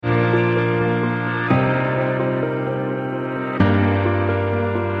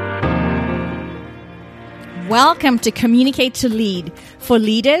Welcome to Communicate to Lead for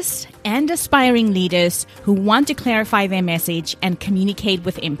leaders and aspiring leaders who want to clarify their message and communicate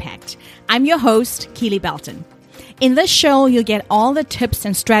with impact. I'm your host, Keely Belton. In this show, you'll get all the tips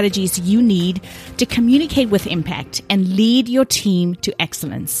and strategies you need to communicate with impact and lead your team to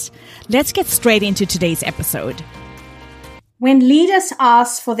excellence. Let's get straight into today's episode. When leaders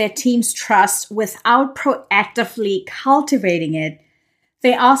ask for their team's trust without proactively cultivating it,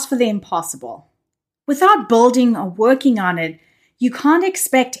 they ask for the impossible. Without building or working on it, you can't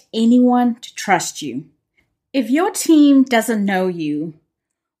expect anyone to trust you. If your team doesn't know you,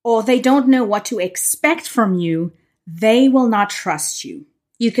 or they don't know what to expect from you, they will not trust you.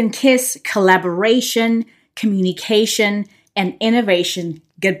 You can kiss collaboration, communication, and innovation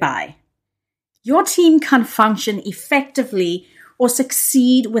goodbye. Your team can't function effectively or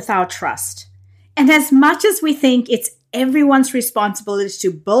succeed without trust. And as much as we think it's everyone's responsibility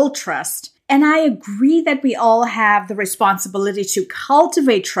to build trust, and I agree that we all have the responsibility to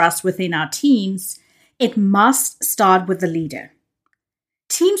cultivate trust within our teams, it must start with the leader.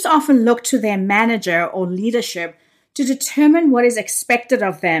 Teams often look to their manager or leadership to determine what is expected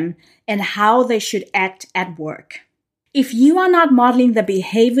of them and how they should act at work. If you are not modeling the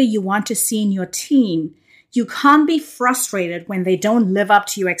behavior you want to see in your team, you can't be frustrated when they don't live up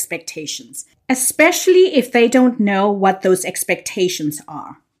to your expectations, especially if they don't know what those expectations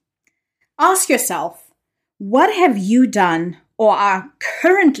are. Ask yourself, what have you done or are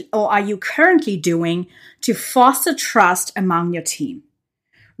you currently doing to foster trust among your team?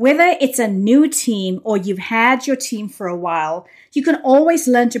 Whether it's a new team or you've had your team for a while, you can always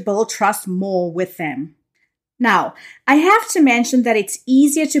learn to build trust more with them. Now, I have to mention that it's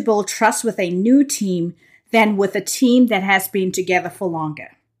easier to build trust with a new team than with a team that has been together for longer.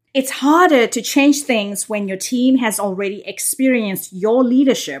 It's harder to change things when your team has already experienced your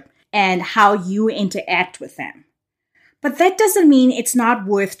leadership and how you interact with them. But that doesn't mean it's not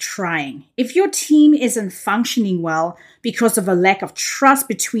worth trying. If your team isn't functioning well because of a lack of trust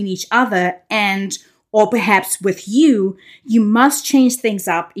between each other or perhaps with you, you must change things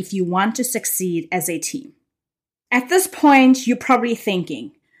up if you want to succeed as a team. At this point, you're probably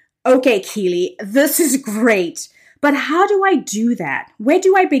thinking, okay, Keely, this is great, but how do I do that? Where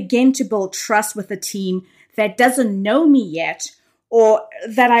do I begin to build trust with a team that doesn't know me yet or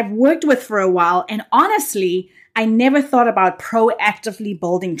that I've worked with for a while, and honestly, I never thought about proactively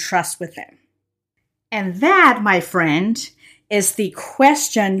building trust with them? And that, my friend, is the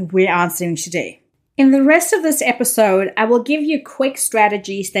question we're answering today. In the rest of this episode, I will give you quick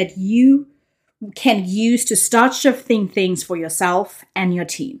strategies that you can use to start shifting things for yourself and your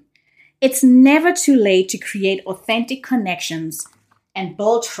team. It's never too late to create authentic connections and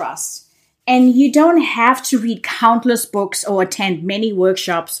build trust. And you don't have to read countless books or attend many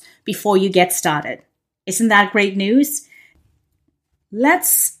workshops before you get started. Isn't that great news?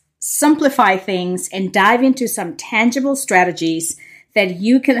 Let's simplify things and dive into some tangible strategies that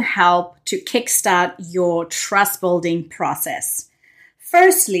you can help to kickstart your trust building process.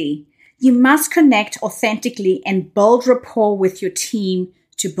 Firstly, you must connect authentically and build rapport with your team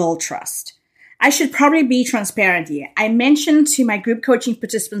to build trust. I should probably be transparent here. I mentioned to my group coaching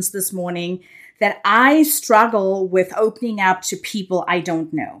participants this morning that I struggle with opening up to people I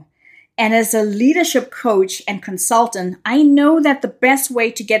don't know. And as a leadership coach and consultant, I know that the best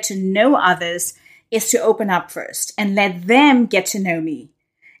way to get to know others is to open up first and let them get to know me.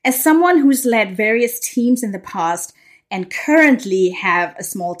 As someone who's led various teams in the past and currently have a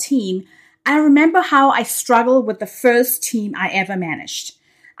small team, I remember how I struggled with the first team I ever managed.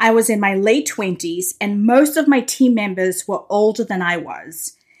 I was in my late 20s and most of my team members were older than I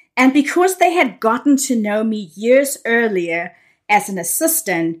was. And because they had gotten to know me years earlier as an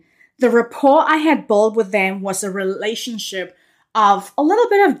assistant, the rapport I had built with them was a relationship of a little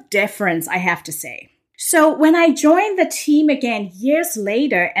bit of deference, I have to say. So when I joined the team again years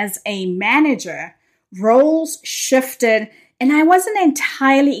later as a manager, roles shifted and I wasn't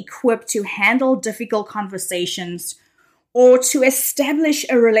entirely equipped to handle difficult conversations or to establish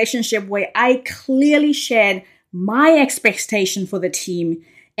a relationship where I clearly shared my expectation for the team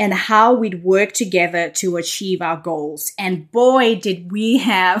and how we'd work together to achieve our goals. And boy, did we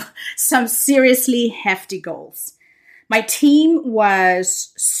have some seriously hefty goals. My team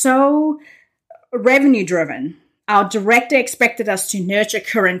was so revenue driven. Our director expected us to nurture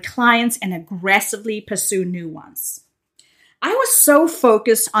current clients and aggressively pursue new ones. I was so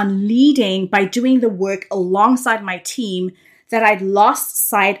focused on leading by doing the work alongside my team that I'd lost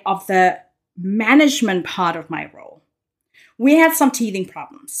sight of the management part of my role. We had some teething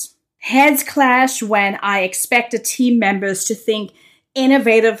problems. Heads clashed when I expected team members to think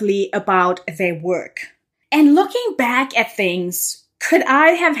innovatively about their work. And looking back at things, could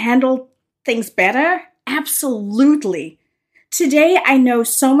I have handled things better? Absolutely. Today, I know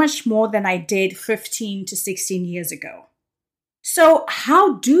so much more than I did 15 to 16 years ago. So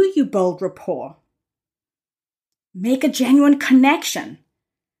how do you build rapport? Make a genuine connection.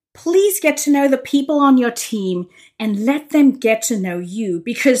 Please get to know the people on your team and let them get to know you,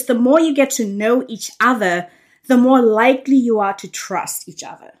 because the more you get to know each other, the more likely you are to trust each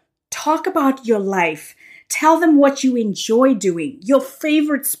other. Talk about your life. Tell them what you enjoy doing, your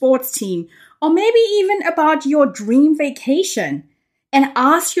favorite sports team, or maybe even about your dream vacation. And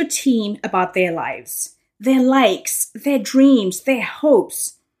ask your team about their lives, their likes, their dreams, their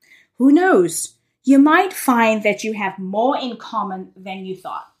hopes. Who knows? You might find that you have more in common than you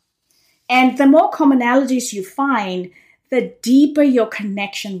thought. And the more commonalities you find, the deeper your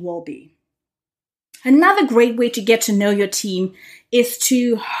connection will be. Another great way to get to know your team is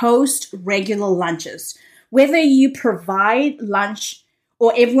to host regular lunches. Whether you provide lunch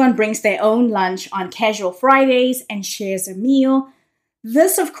or everyone brings their own lunch on casual Fridays and shares a meal,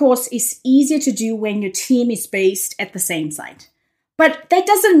 this, of course, is easier to do when your team is based at the same site. But that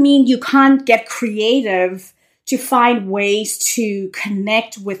doesn't mean you can't get creative to find ways to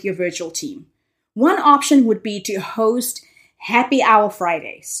connect with your virtual team. One option would be to host happy hour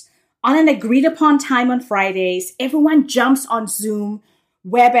Fridays. On an agreed upon time on Fridays, everyone jumps on Zoom,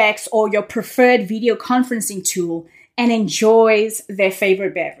 WebEx, or your preferred video conferencing tool and enjoys their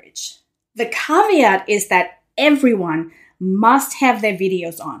favorite beverage. The caveat is that everyone must have their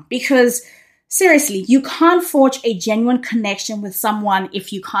videos on, because seriously, you can't forge a genuine connection with someone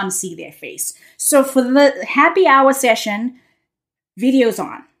if you can't see their face. So for the happy hour session, videos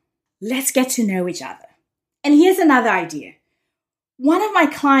on. Let's get to know each other. And here's another idea. One of my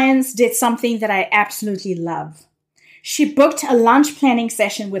clients did something that I absolutely love. She booked a lunch planning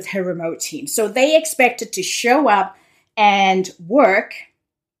session with her remote team. So they expected to show up and work,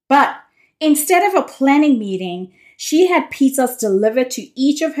 but instead of a planning meeting, she had pizzas delivered to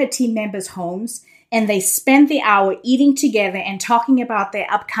each of her team members' homes, and they spent the hour eating together and talking about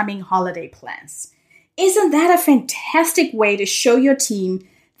their upcoming holiday plans. Isn't that a fantastic way to show your team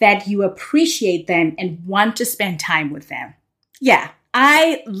that you appreciate them and want to spend time with them? Yeah,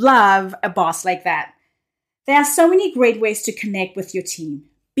 I love a boss like that. There are so many great ways to connect with your team.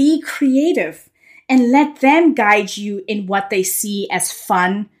 Be creative and let them guide you in what they see as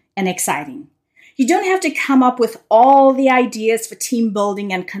fun and exciting. You don't have to come up with all the ideas for team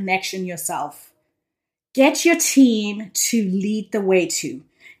building and connection yourself. Get your team to lead the way too.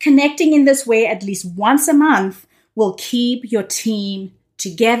 Connecting in this way at least once a month will keep your team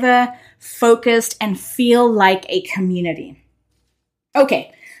together, focused, and feel like a community.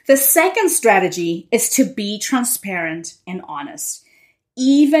 Okay, the second strategy is to be transparent and honest,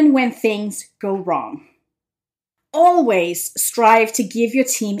 even when things go wrong. Always strive to give your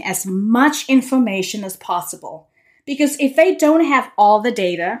team as much information as possible, because if they don't have all the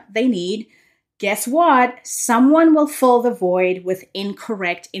data they need, guess what? Someone will fill the void with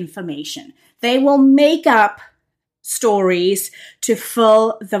incorrect information. They will make up stories to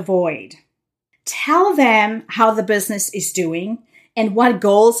fill the void. Tell them how the business is doing and what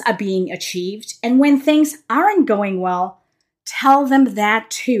goals are being achieved. And when things aren't going well, tell them that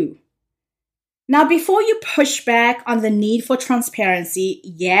too. Now, before you push back on the need for transparency,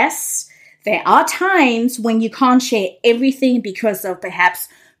 yes, there are times when you can't share everything because of perhaps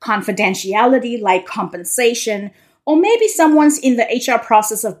confidentiality like compensation, or maybe someone's in the HR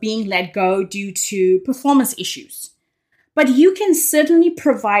process of being let go due to performance issues. But you can certainly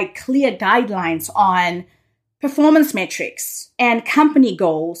provide clear guidelines on performance metrics and company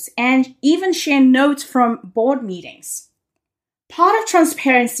goals, and even share notes from board meetings. Part of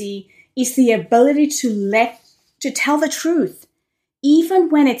transparency is the ability to tell the truth, even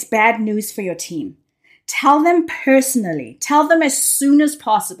when it's bad news for your team. Tell them personally. Tell them as soon as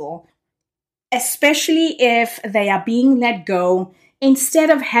possible, especially if they are being let go, instead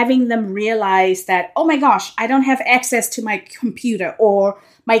of having them realize that, oh my gosh, I don't have access to my computer, or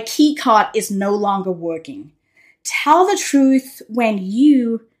my key card is no longer working. Tell the truth when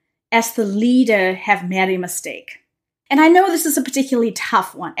you, as the leader, have made a mistake. And I know this is a particularly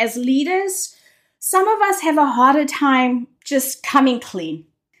tough one. As leaders, some of us have a harder time just coming clean.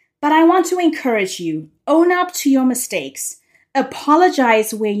 But I want to encourage you, own up to your mistakes,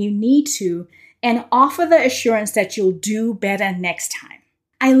 apologize where you need to, and offer the assurance that you'll do better next time.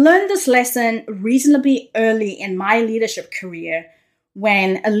 I learned this lesson reasonably early in my leadership career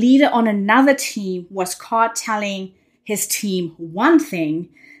when a leader on another team was caught telling his team one thing,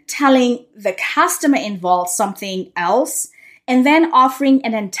 telling the customer involved something else, and then offering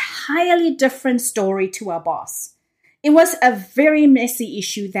an entirely different story to our boss. It was a very messy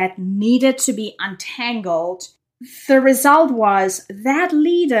issue that needed to be untangled. The result was that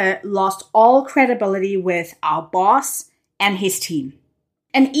leader lost all credibility with our boss and his team.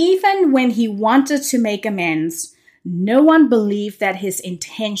 And even when he wanted to make amends, no one believed that his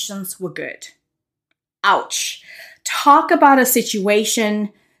intentions were good. Ouch. Talk about a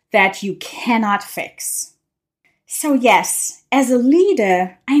situation that you cannot fix. So yes, as a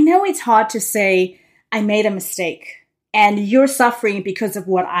leader, I know it's hard to say, I made a mistake and you're suffering because of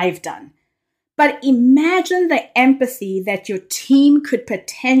what I've done. But imagine the empathy that your team could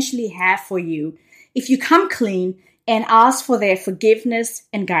potentially have for you if you come clean and ask for their forgiveness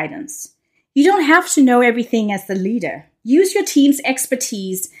and guidance. You don't have to know everything as the leader. Use your team's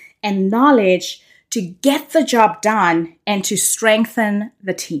expertise and knowledge to get the job done and to strengthen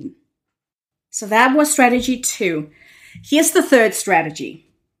the team. So that was strategy 2. Here's the third strategy.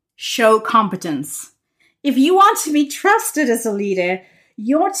 Show competence. If you want to be trusted as a leader,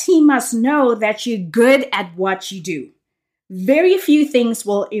 your team must know that you're good at what you do. Very few things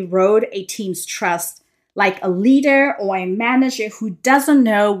will erode a team's trust, like a leader or a manager who doesn't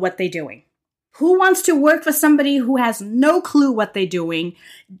know what they're doing. Who wants to work for somebody who has no clue what they're doing,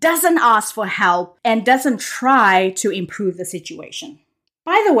 doesn't ask for help, and doesn't try to improve the situation?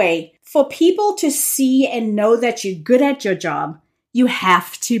 By the way, for people to see and know that you're good at your job, you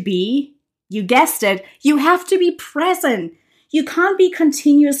have to be, you guessed it, you have to be present. You can't be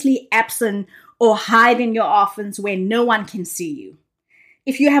continuously absent or hide in your office where no one can see you.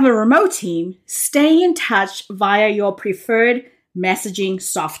 If you have a remote team, stay in touch via your preferred messaging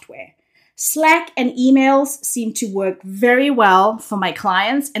software. Slack and emails seem to work very well for my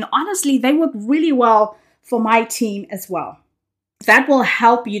clients, and honestly, they work really well for my team as well. That will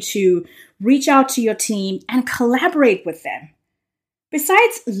help you to reach out to your team and collaborate with them.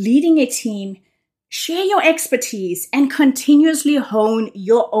 Besides leading a team, share your expertise and continuously hone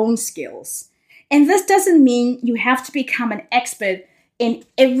your own skills. And this doesn't mean you have to become an expert in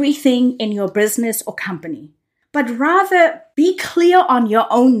everything in your business or company, but rather be clear on your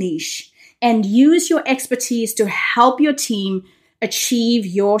own niche and use your expertise to help your team achieve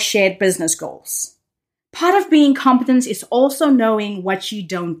your shared business goals. Part of being competent is also knowing what you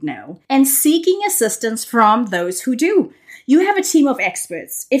don't know and seeking assistance from those who do. You have a team of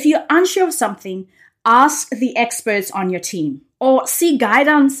experts. If you're unsure of something, ask the experts on your team or seek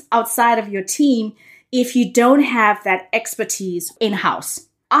guidance outside of your team if you don't have that expertise in-house.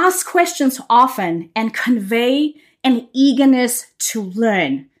 Ask questions often and convey an eagerness to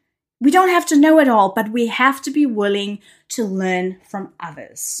learn. We don't have to know it all, but we have to be willing to learn from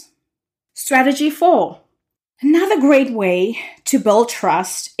others. Strategy 4. Another great way to build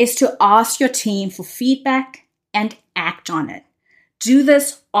trust is to ask your team for feedback and act on it. Do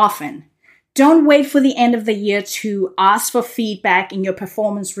this often. Don't wait for the end of the year to ask for feedback in your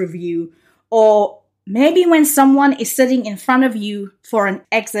performance review, or maybe when someone is sitting in front of you for an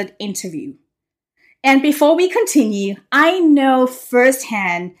exit interview. And before we continue, I know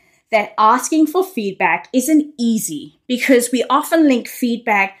firsthand that asking for feedback isn't easy because we often link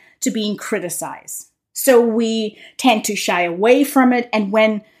feedback to being criticized. So we tend to shy away from it, and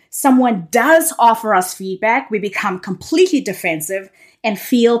when someone does offer us feedback, we become completely defensive and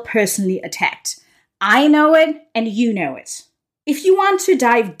feel personally attacked. I know it, and you know it. If you want to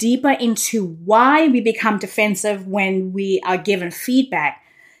dive deeper into why we become defensive when we are given feedback,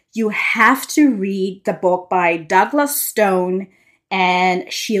 you have to read the book by Douglas Stone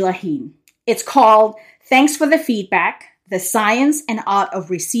and Sheila Heen. It's called Thanks for the Feedback: The Science and Art of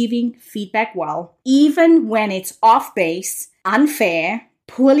Receiving Feedback Well, even when it's off base, unfair,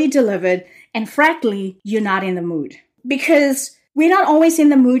 poorly delivered, and frankly, you're not in the mood. Because we're not always in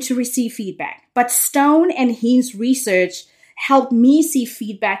the mood to receive feedback, but Stone and Heen's research helped me see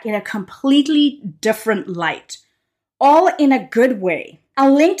feedback in a completely different light, all in a good way.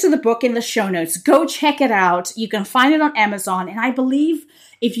 I'll link to the book in the show notes. Go check it out. You can find it on Amazon. And I believe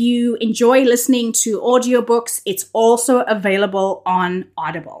if you enjoy listening to audiobooks, it's also available on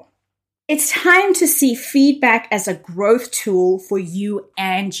Audible. It's time to see feedback as a growth tool for you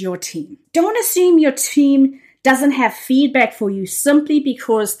and your team. Don't assume your team doesn't have feedback for you simply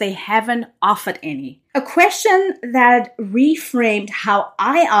because they haven't offered any. A question that reframed how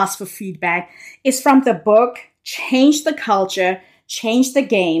I ask for feedback is from the book Change the Culture, Change the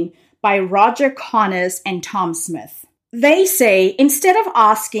Game by Roger Connors and Tom Smith. They say, instead of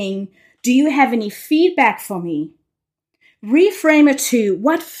asking, do you have any feedback for me? Reframe it to,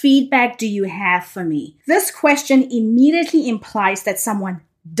 what feedback do you have for me? This question immediately implies that someone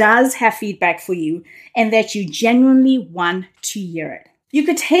does have feedback for you and that you genuinely want to hear it. You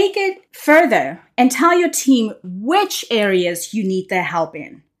could take it further and tell your team which areas you need their help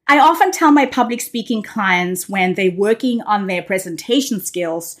in. I often tell my public speaking clients when they're working on their presentation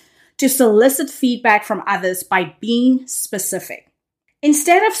skills to solicit feedback from others by being specific.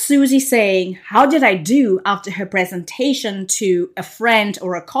 Instead of Susie saying, "How did I do?" after her presentation to a friend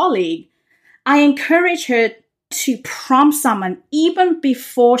or a colleague, I encourage her to prompt someone even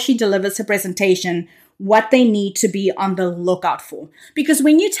before she delivers her presentation what they need to be on the lookout for. Because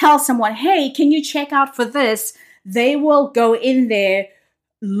when you tell someone, "Hey, can you check out for this?" they will go in there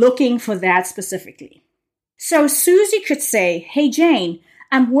looking for that specifically. So Susie could say, "Hey, Jane,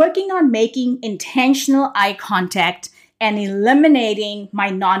 I'm working on making intentional eye contact and eliminating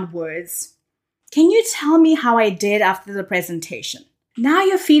my non-words. Can you tell me how I did after the presentation?" Now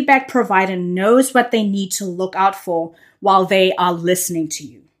your feedback provider knows what they need to look out for while they are listening to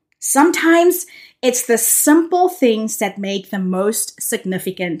you. Sometimes it's the simple things that make the most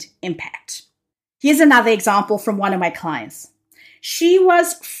significant impact. Here's another example from one of my clients. She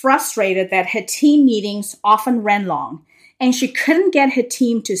was frustrated that her team meetings often ran long, and she couldn't get her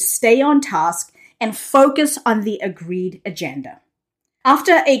team to stay on task and focus on the agreed agenda.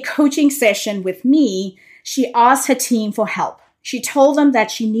 After a coaching session with me, she asked her team for help. She told them that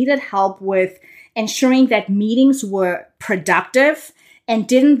she needed help with ensuring that meetings were productive and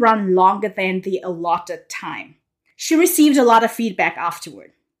didn't run longer than the allotted time. She received a lot of feedback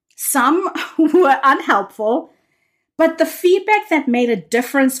afterward. Some were unhelpful, but the feedback that made a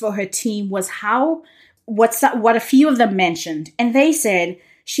difference for her team was what a few of them mentioned. And they said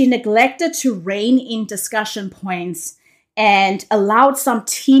she neglected to rein in discussion points and allowed some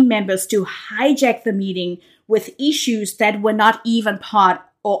team members to hijack the meeting with issues that were not even part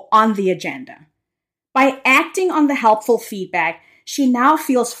or on the agenda. By acting on the helpful feedback, she now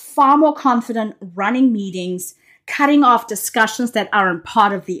feels far more confident running meetings, cutting off discussions that aren't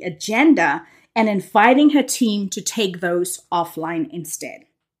part of the agenda, and inviting her team to take those offline instead.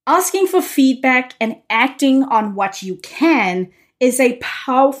 Asking for feedback and acting on what you can is a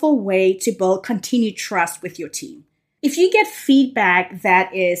powerful way to build continued trust with your team. If you get feedback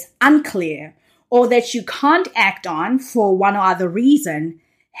that is unclear or that you can't act on for one or other reason,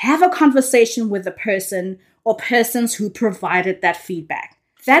 have a conversation with the person or persons who provided that feedback.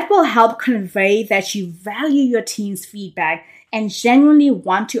 That will help convey that you value your team's feedback and genuinely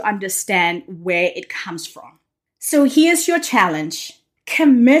want to understand where it comes from. So here's your challenge.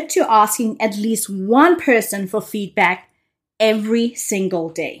 Commit to asking at least one person for feedback every single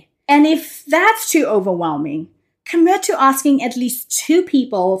day. And if that's too overwhelming, commit to asking at least 2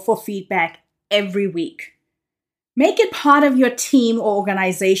 people for feedback every week. Make it part of your team or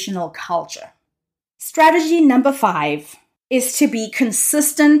organizational culture. Strategy number 5 is to be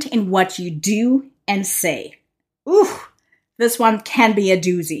consistent in what you do and say. This one can be a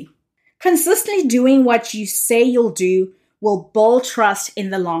doozy. Consistently doing what you say you'll do will build trust in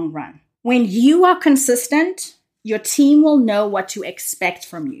the long run. When you are consistent, your team will know what to expect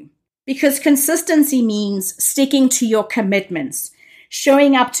from you. Because consistency means sticking to your commitments,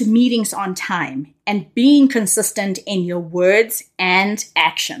 showing up to meetings on time, and being consistent in your words and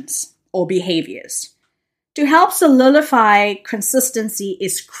actions or behaviors. To help solidify consistency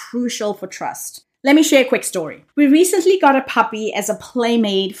is crucial for trust. Let me share a quick story. We recently got a puppy as a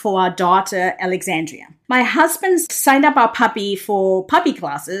playmate for our daughter, Alexandria. My husband signed up our puppy for puppy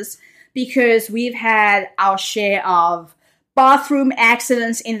classes because we've had our share of bathroom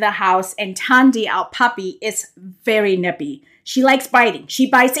accidents in the house, and Tandy, our puppy, is very nippy. She likes biting. She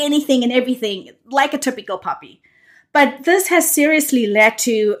bites anything and everything, like a typical puppy. But this has seriously led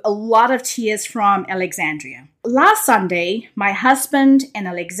to a lot of tears from Alexandria. Last Sunday, my husband and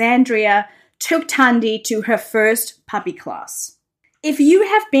Alexandria took Tandy to her first puppy class. If you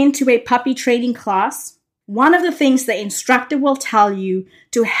have been to a puppy training class, one of the things the instructor will tell you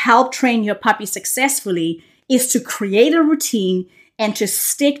to help train your puppy successfully is to create a routine and to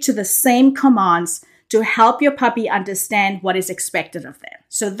stick to the same commands to help your puppy understand what is expected of them.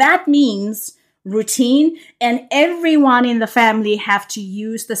 So that means routine, and everyone in the family have to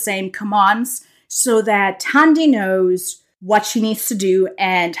use the same commands so that Tandy knows what she needs to do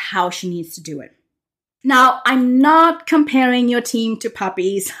and how she needs to do it. Now, I'm not comparing your team to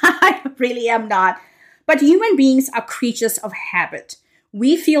puppies. I really am not. But human beings are creatures of habit.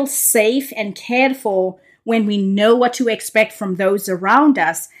 We feel safe and cared for when we know what to expect from those around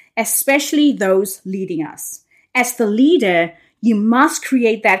us, especially those leading us. As the leader, you must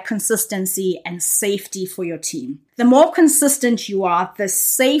create that consistency and safety for your team. The more consistent you are, the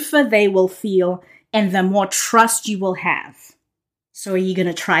safer they will feel and the more trust you will have. So are you going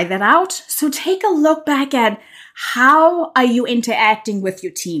to try that out? So take a look back at how are you interacting with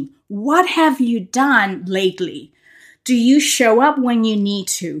your team? What have you done lately? Do you show up when you need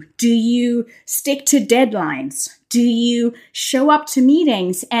to? Do you stick to deadlines? Do you show up to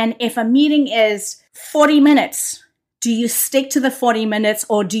meetings? And if a meeting is 40 minutes, do you stick to the 40 minutes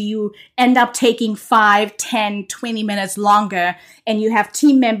or do you end up taking 5, 10, 20 minutes longer and you have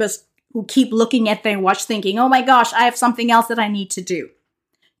team members who keep looking at their watch thinking, oh my gosh, I have something else that I need to do?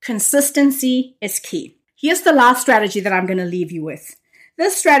 Consistency is key. Here's the last strategy that I'm going to leave you with.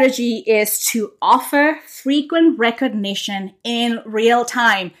 This strategy is to offer frequent recognition in real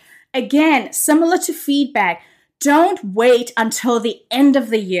time. Again, similar to feedback, don't wait until the end of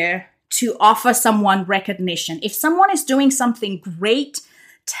the year to offer someone recognition. If someone is doing something great,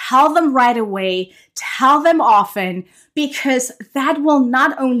 tell them right away, tell them often, because that will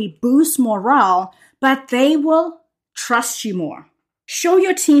not only boost morale, but they will trust you more. Show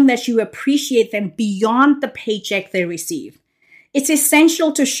your team that you appreciate them beyond the paycheck they receive. It's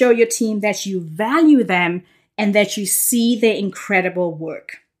essential to show your team that you value them and that you see their incredible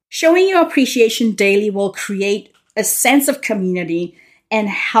work. Showing your appreciation daily will create a sense of community and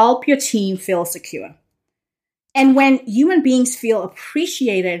help your team feel secure. And when human beings feel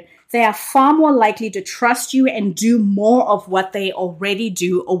appreciated, they are far more likely to trust you and do more of what they already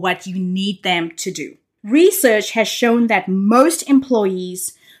do or what you need them to do. Research has shown that most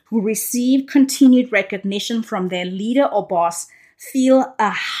employees who receive continued recognition from their leader or boss feel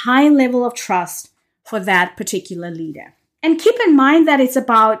a high level of trust for that particular leader. And keep in mind that it's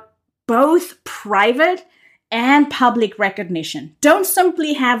about both private and public recognition. Don't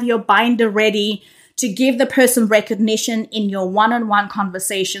simply have your binder ready to give the person recognition in your one-on-one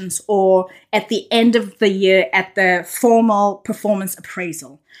conversations or at the end of the year at the formal performance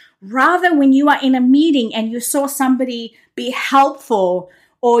appraisal. Rather, when you are in a meeting and you saw somebody be helpful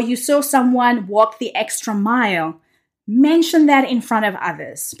or you saw someone walk the extra mile, mention that in front of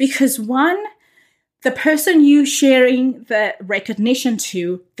others. Because one, the person you sharing the recognition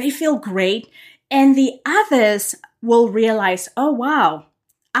to, they feel great. And the others will realize, oh, wow,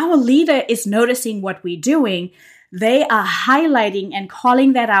 our leader is noticing what we're doing. They are highlighting and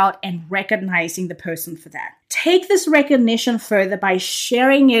calling that out and recognizing the person for that. Take this recognition further by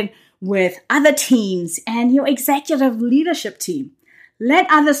sharing it with other teams and your executive leadership team. Let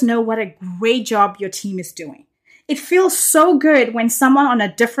others know what a great job your team is doing. It feels so good when someone on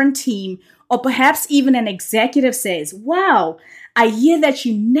a different team or perhaps even an executive says, wow, I hear that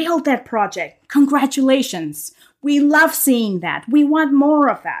you nailed that project. Congratulations. We love seeing that. We want more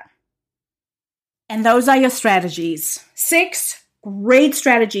of that. And those are your strategies. 6 great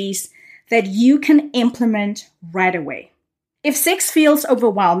strategies that you can implement right away. If 6 feels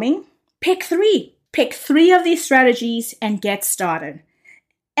overwhelming, pick 3. Pick 3 of these strategies and get started.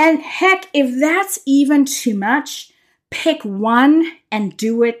 And heck, if that's even too much, pick 1 and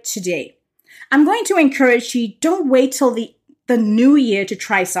do it today. I'm going to encourage you, don't wait till the new year to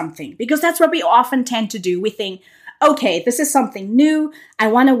try something, because that's what we often tend to do. We think, okay, this is something new. I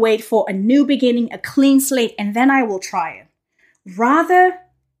want to wait for a new beginning, a clean slate, and then I will try it. Rather,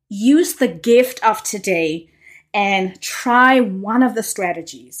 use the gift of today and try one of the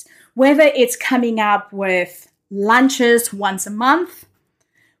strategies, whether it's coming up with lunches once a month,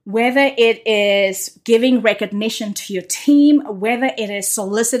 whether it is giving recognition to your team, whether it is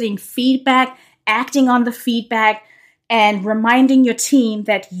soliciting feedback, acting on the feedback, and reminding your team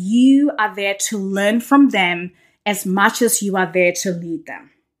that you are there to learn from them as much as you are there to lead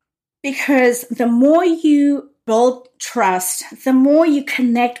them. Because the more you build trust, the more you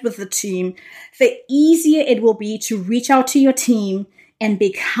connect with the team, the easier it will be to reach out to your team and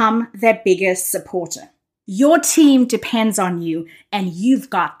become their biggest supporter. Your team depends on you, and you've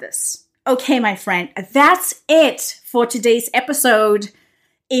got this. Okay, my friend, that's it for today's episode.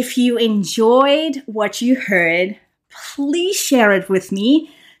 If you enjoyed what you heard, please share it with me.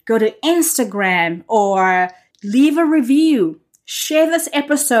 Go to Instagram or leave a review. Share this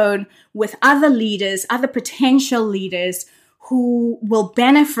episode with other leaders, other potential leaders who will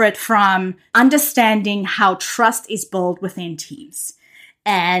benefit from understanding how trust is built within teams.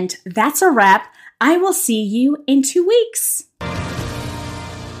 And that's a wrap. I will see you in 2 weeks.